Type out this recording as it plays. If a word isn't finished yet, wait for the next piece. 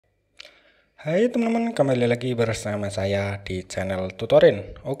Hai teman-teman, kembali lagi bersama saya di channel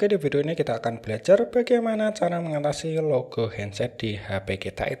Tutorin. Oke, di video ini kita akan belajar bagaimana cara mengatasi logo handset di HP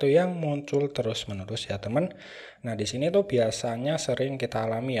kita itu yang muncul terus-menerus ya teman. Nah, di sini tuh biasanya sering kita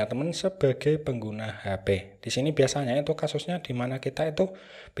alami ya teman sebagai pengguna HP. Di sini biasanya itu kasusnya di mana kita itu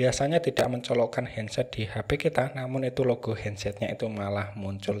biasanya tidak mencolokkan handset di HP kita, namun itu logo handsetnya itu malah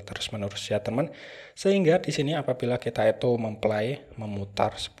muncul terus-menerus ya teman. Sehingga di sini apabila kita itu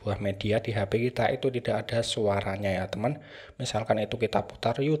memutar sebuah media di HP kita itu tidak ada suaranya ya teman. Misalkan itu kita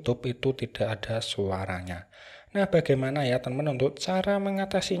putar YouTube itu tidak ada suaranya. Nah, bagaimana ya teman untuk cara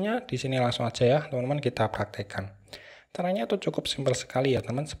mengatasinya? Di sini langsung aja ya teman-teman kita praktekkan. Caranya itu cukup simpel sekali ya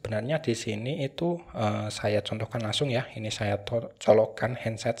teman. Sebenarnya di sini itu saya contohkan langsung ya. Ini saya colokkan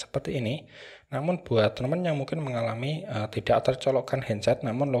handset seperti ini. Namun buat teman yang mungkin mengalami tidak tercolokkan handset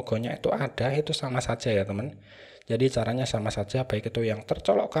namun logonya itu ada, itu sama saja ya teman. Jadi caranya sama saja baik itu yang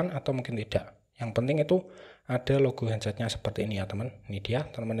tercolokkan atau mungkin tidak. Yang penting itu ada logo handsetnya seperti ini ya teman. Ini dia,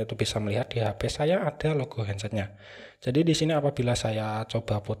 teman itu bisa melihat di HP saya ada logo handsetnya. Jadi di sini apabila saya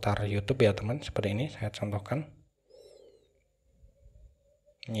coba putar YouTube ya teman, seperti ini saya contohkan.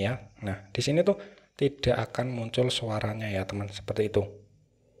 Ya, nah di sini tuh tidak akan muncul suaranya ya teman, seperti itu.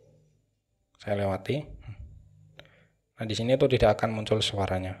 Saya lewati. Nah di sini tuh tidak akan muncul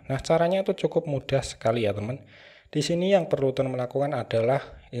suaranya. Nah caranya itu cukup mudah sekali ya teman. Di sini yang perlu teman lakukan adalah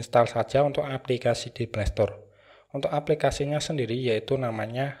install saja untuk aplikasi di Play Store. Untuk aplikasinya sendiri yaitu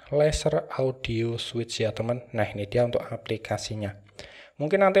namanya Laser Audio Switch ya teman. Nah ini dia untuk aplikasinya.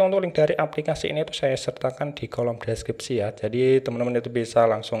 Mungkin nanti untuk link dari aplikasi ini tuh saya sertakan di kolom deskripsi ya. Jadi teman-teman itu bisa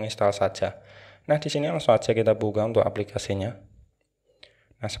langsung install saja. Nah di sini langsung saja kita buka untuk aplikasinya.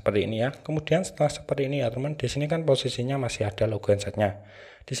 Nah seperti ini ya. Kemudian setelah seperti ini ya teman, di sini kan posisinya masih ada logo handsetnya.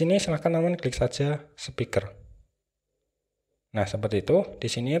 Di sini silahkan teman klik saja speaker. Nah seperti itu. Di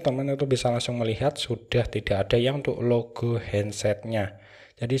sini teman itu bisa langsung melihat sudah tidak ada yang untuk logo handsetnya.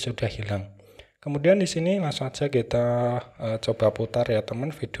 Jadi sudah hilang. Kemudian di sini langsung saja kita coba putar ya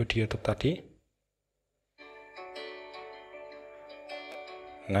teman video di YouTube tadi.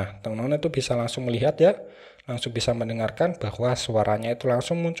 Nah, teman-teman itu bisa langsung melihat ya, langsung bisa mendengarkan bahwa suaranya itu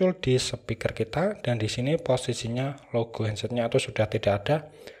langsung muncul di speaker kita dan di sini posisinya logo handsetnya itu sudah tidak ada.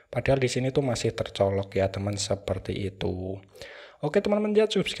 Padahal di sini tuh masih tercolok ya teman, seperti itu. Oke teman-teman, ya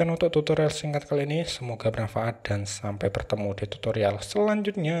cukup sekian untuk tutorial singkat kali ini. Semoga bermanfaat dan sampai bertemu di tutorial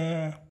selanjutnya.